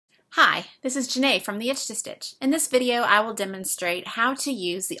Hi, this is Janae from the Itch to Stitch. In this video, I will demonstrate how to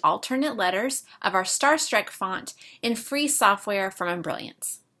use the alternate letters of our Starstruck font in free software from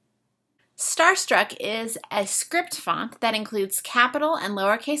Embrilliance. Starstruck is a script font that includes capital and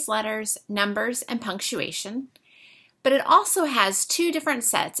lowercase letters, numbers, and punctuation, but it also has two different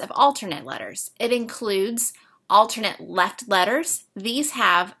sets of alternate letters. It includes alternate left letters. These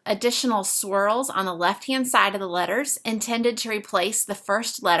have additional swirls on the left-hand side of the letters intended to replace the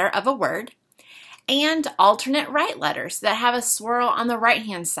first letter of a word, and alternate right letters that have a swirl on the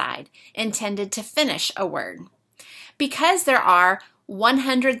right-hand side intended to finish a word. Because there are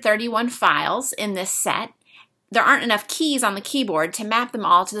 131 files in this set, there aren't enough keys on the keyboard to map them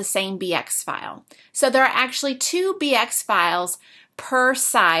all to the same BX file. So there are actually two BX files per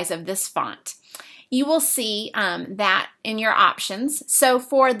size of this font. You will see that in your options. So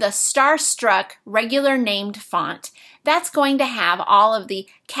for the Starstruck regular named font, that's going to have all of the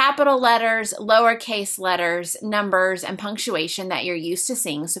capital letters, lowercase letters, numbers, and punctuation that you're used to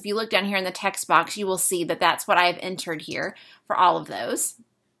seeing. So if you look down here in the text box, you will see that that's what I've entered here for all of those.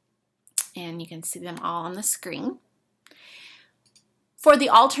 And you can see them all on the screen. For the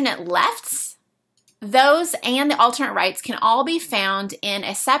alternate lefts, those and the alternate rights can all be found in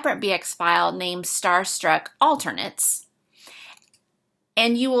a separate BX file named Starstruck Alternates.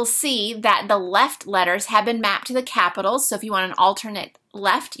 And you will see that the left letters have been mapped to the capitals. So if you want an alternate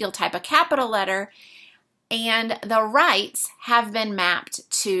left, you'll type a capital letter. And the rights have been mapped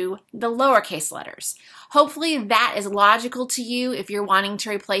to the lowercase letters. Hopefully that is logical to you. If you're wanting to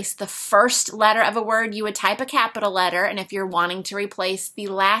replace the first letter of a word, you would type a capital letter, and if you're wanting to replace the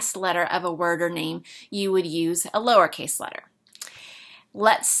last letter of a word or name, you would use a lowercase letter.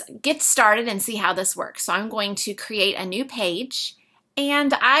 Let's get started and see how this works. So I'm going to create a new page,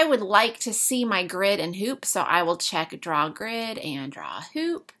 and I would like to see my grid and hoop, so I will check Draw Grid and Draw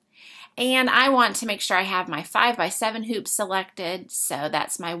Hoop. And I want to make sure I have my 5x7 hoop selected, so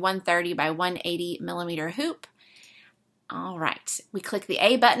that's my 130 by 180 millimeter hoop. All right, we click the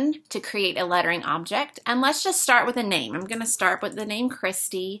A button to create a lettering object, and let's just start with a name. I'm going to start with the name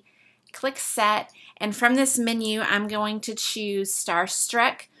Christy, click Set, and from this menu, I'm going to choose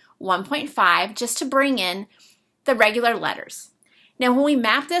Starstruck 1.5 just to bring in the regular letters. Now, when we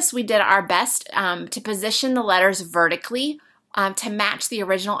mapped this, we did our best to position the letters vertically to match the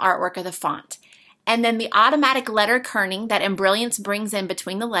original artwork of the font. And then the automatic letter kerning that Embrilliance brings in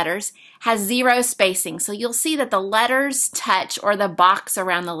between the letters has 0 spacing. So you'll see that the letters touch or the box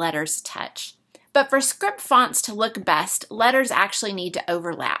around the letters touch. But for script fonts to look best, letters actually need to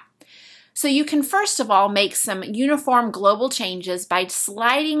overlap. So you can first of all make some uniform global changes by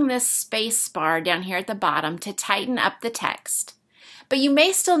sliding this space bar down here at the bottom to tighten up the text. But you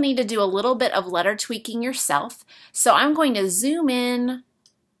may still need to do a little bit of letter tweaking yourself. So I'm going to zoom in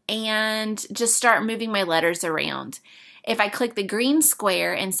and just start moving my letters around. If I click the green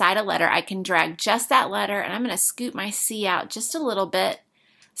square inside a letter, I can drag just that letter, and I'm going to scoot my C out just a little bit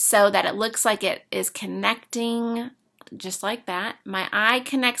so that it looks like it is connecting just like that. My I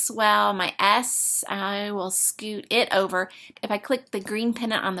connects well. My S, I will scoot it over. If I click the green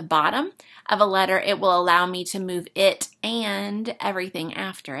pennant on the bottom of a letter, it will allow me to move it and everything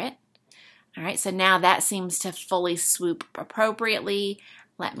after it. All right, so now that seems to fully swoop appropriately.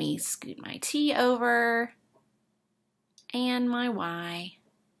 Let me scoot my T over and my Y.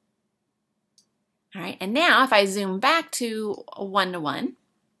 All right, and now if I zoom back to 1:1,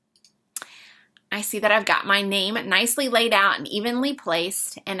 I see that I've got my name nicely laid out and evenly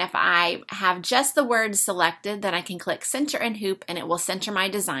placed, and if I have just the words selected, then I can click Center and Hoop, and it will center my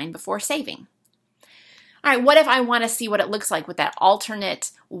design before saving. All right, what if I want to see what it looks like with that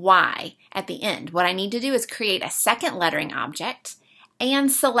alternate Y at the end? What I need to do is create a second lettering object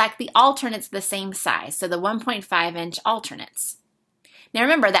and select the alternates the same size, so the 1.5-inch alternates. Now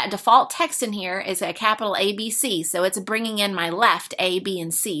remember, that default text in here is a capital A, B, C, so it's bringing in my left A, B,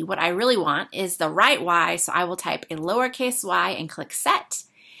 and C. What I really want is the right Y, so I will type a lowercase y and click Set.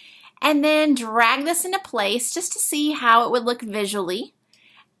 And then drag this into place just to see how it would look visually.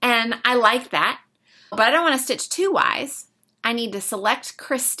 And I like that, but I don't want to stitch two Ys. I need to select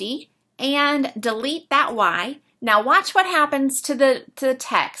Christy and delete that Y. Now watch what happens to the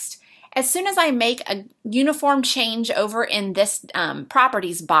text. As soon as I make a uniform change over in this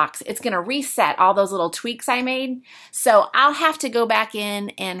properties box, it's going to reset all those little tweaks I made. So I'll have to go back in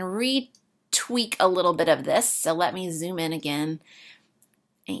and retweak a little bit of this. So let me zoom in again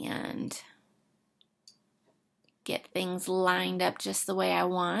and get things lined up just the way I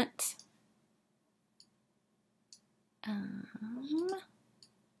want.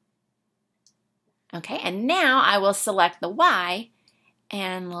 Okay, and now I will select the Y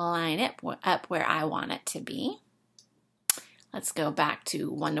and line it up where I want it to be. Let's go back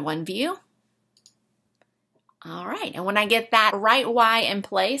to one-to-one view. All right, and when I get that right Y in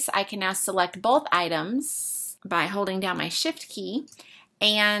place, I can now select both items by holding down my Shift key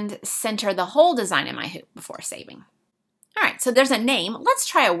and center the whole design in my hoop before saving. All right, so there's a name. Let's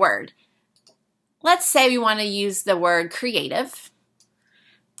try a word. Let's say we want to use the word creative.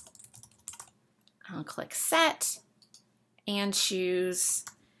 I'll click Set and choose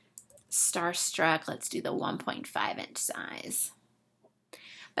Starstruck. Let's do the 1.5-inch size.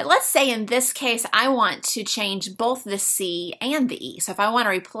 But let's say in this case, I want to change both the C and the E. So if I want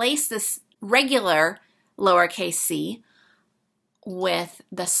to replace this regular lowercase c with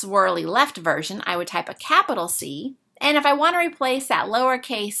the swirly left version, I would type a capital C. And if I want to replace that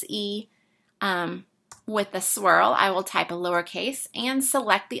lowercase e with the swirl, I will type a lowercase and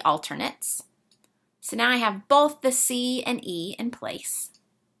select the alternates. So now I have both the C and E in place.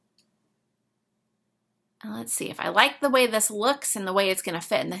 And let's see, if I like the way this looks and the way it's going to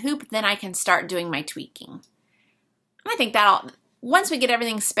fit in the hoop, then I can start doing my tweaking. I think once we get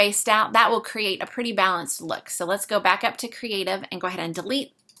everything spaced out, that will create a pretty balanced look. So let's go back up to creative and go ahead and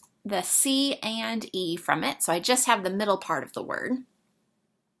delete the C and E from it. So I just have the middle part of the word.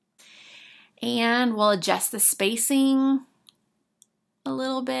 And we'll adjust the spacing a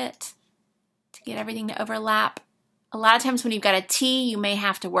little bit to get everything to overlap. A lot of times when you've got a T, you may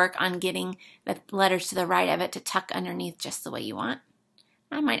have to work on getting the letters to the right of it to tuck underneath just the way you want.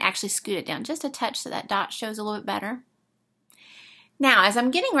 I might actually scoot it down just a touch so that dot shows a little bit better. Now, as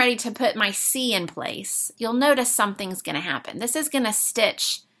I'm getting ready to put my C in place, you'll notice something's going to happen. This is going to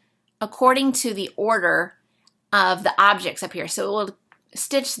stitch according to the order of the objects up here. So it will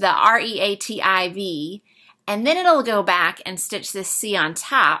stitch the R-E-A-T-I-V, and then it'll go back and stitch this C on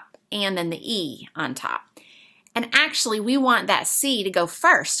top and then the E on top. And actually, we want that C to go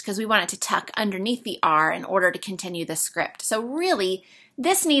first because we want it to tuck underneath the R in order to continue the script. So really,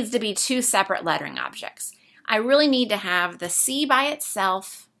 this needs to be two separate lettering objects. I really need to have the C by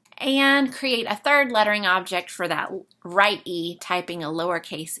itself and create a third lettering object for that right E, typing a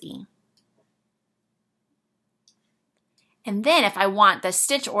lowercase e. And then if I want the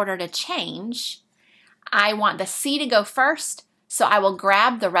stitch order to change, I want the C to go first, so I will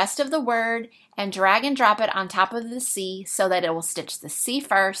grab the rest of the word and drag and drop it on top of the C so that it will stitch the C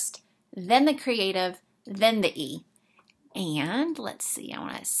first, then the creative, then the E. And let's see, I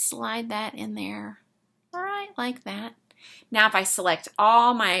want to slide that in there right like that. Now if I select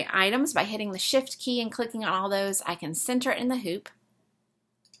all my items by hitting the Shift key and clicking on all those, I can center it in the hoop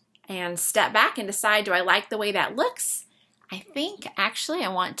and step back and decide, do I like the way that looks? I think actually I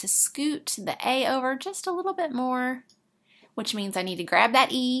want to scoot the A over just a little bit more, which means I need to grab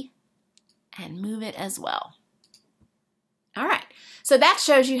that E and move it as well. All right, so that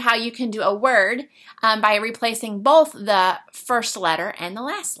shows you how you can do a word by replacing both the first letter and the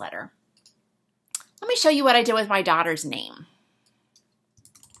last letter. Let me show you what I did with my daughter's name.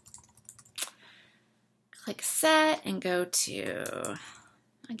 Click Set and go to,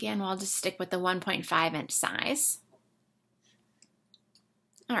 again, we'll just stick with the 1.5-inch size.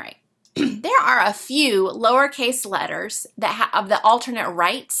 All right. There are a few lowercase letters that of the alternate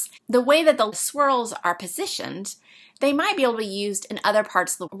rights. The way that the swirls are positioned, they might be able to be used in other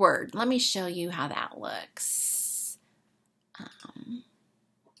parts of the word. Let me show you how that looks. Let me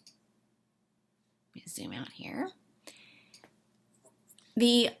zoom out here.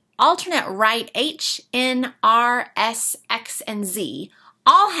 The alternate right H, N, R, S, X, and Z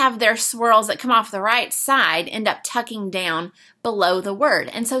all have their swirls that come off the right side end up tucking down below the word.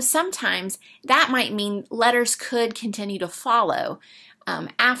 And so sometimes that might mean letters could continue to follow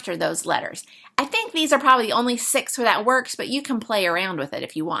after those letters. I think these are probably the only 6 where that works, but you can play around with it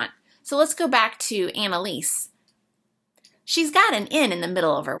if you want. So let's go back to Annalise. She's got an N in the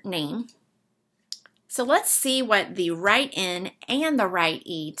middle of her name. So let's see what the right N and the right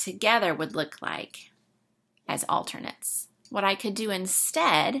E together would look like as alternates. What I could do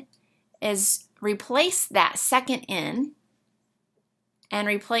instead is replace that second N and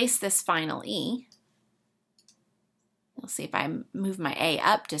replace this final E. You'll see if I move my A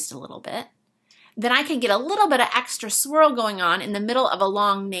up just a little bit. Then I can get a little bit of extra swirl going on in the middle of a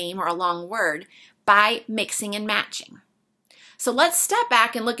long name or a long word by mixing and matching. So let's step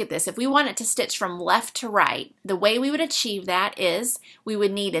back and look at this. If we want it to stitch from left to right, the way we would achieve that is we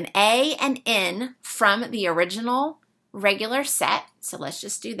would need an A and N from the original regular set. So let's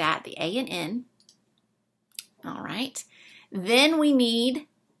just do that, the A and N. All right. Then we need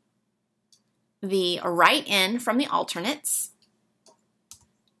the right N from the alternates.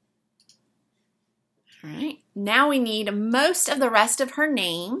 All right. Now we need most of the rest of her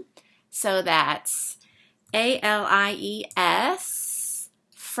name. So that's ALIES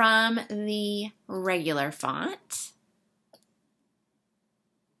from the regular font.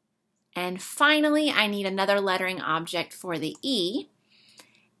 And finally, I need another lettering object for the E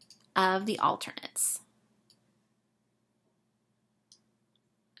of the alternates.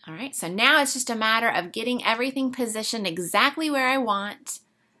 All right, so now it's just a matter of getting everything positioned exactly where I want.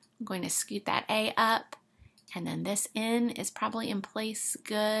 I'm going to scoot that A up, and then this N is probably in place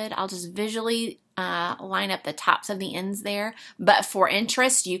good. I'll just visually line up the tops of the ends there, but for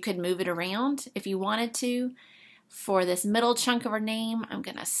interest, you could move it around if you wanted to. For this middle chunk of her name, I'm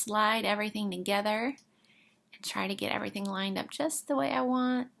going to slide everything together and try to get everything lined up just the way I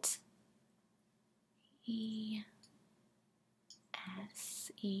want. E,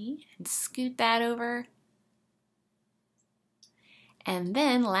 S, E, and scoot that over. And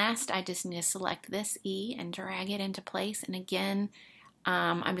then last, I just need to select this E and drag it into place. And again,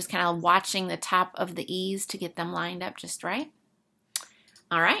 I'm just kind of watching the top of the E's to get them lined up just right.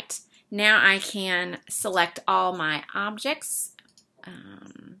 All right. Now I can select all my objects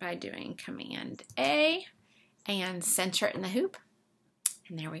by doing Command A and center it in the hoop.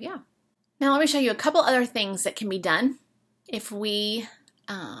 And there we go. Now let me show you a couple other things that can be done if we,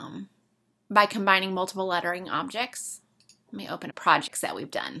 by combining multiple lettering objects. Let me open projects that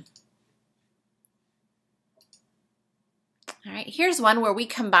we've done. All right, here's one where we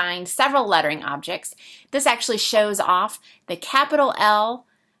combined several lettering objects. This actually shows off the capital L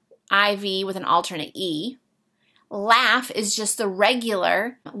IV with an alternate E. Laugh is just the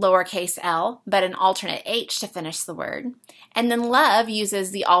regular lowercase l, but an alternate H to finish the word. And then love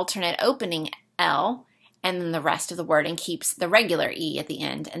uses the alternate opening L and then the rest of the word and keeps the regular E at the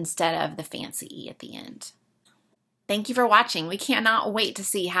end instead of the fancy E at the end. Thank you for watching. We cannot wait to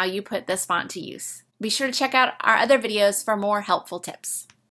see how you put this font to use. Be sure to check out our other videos for more helpful tips.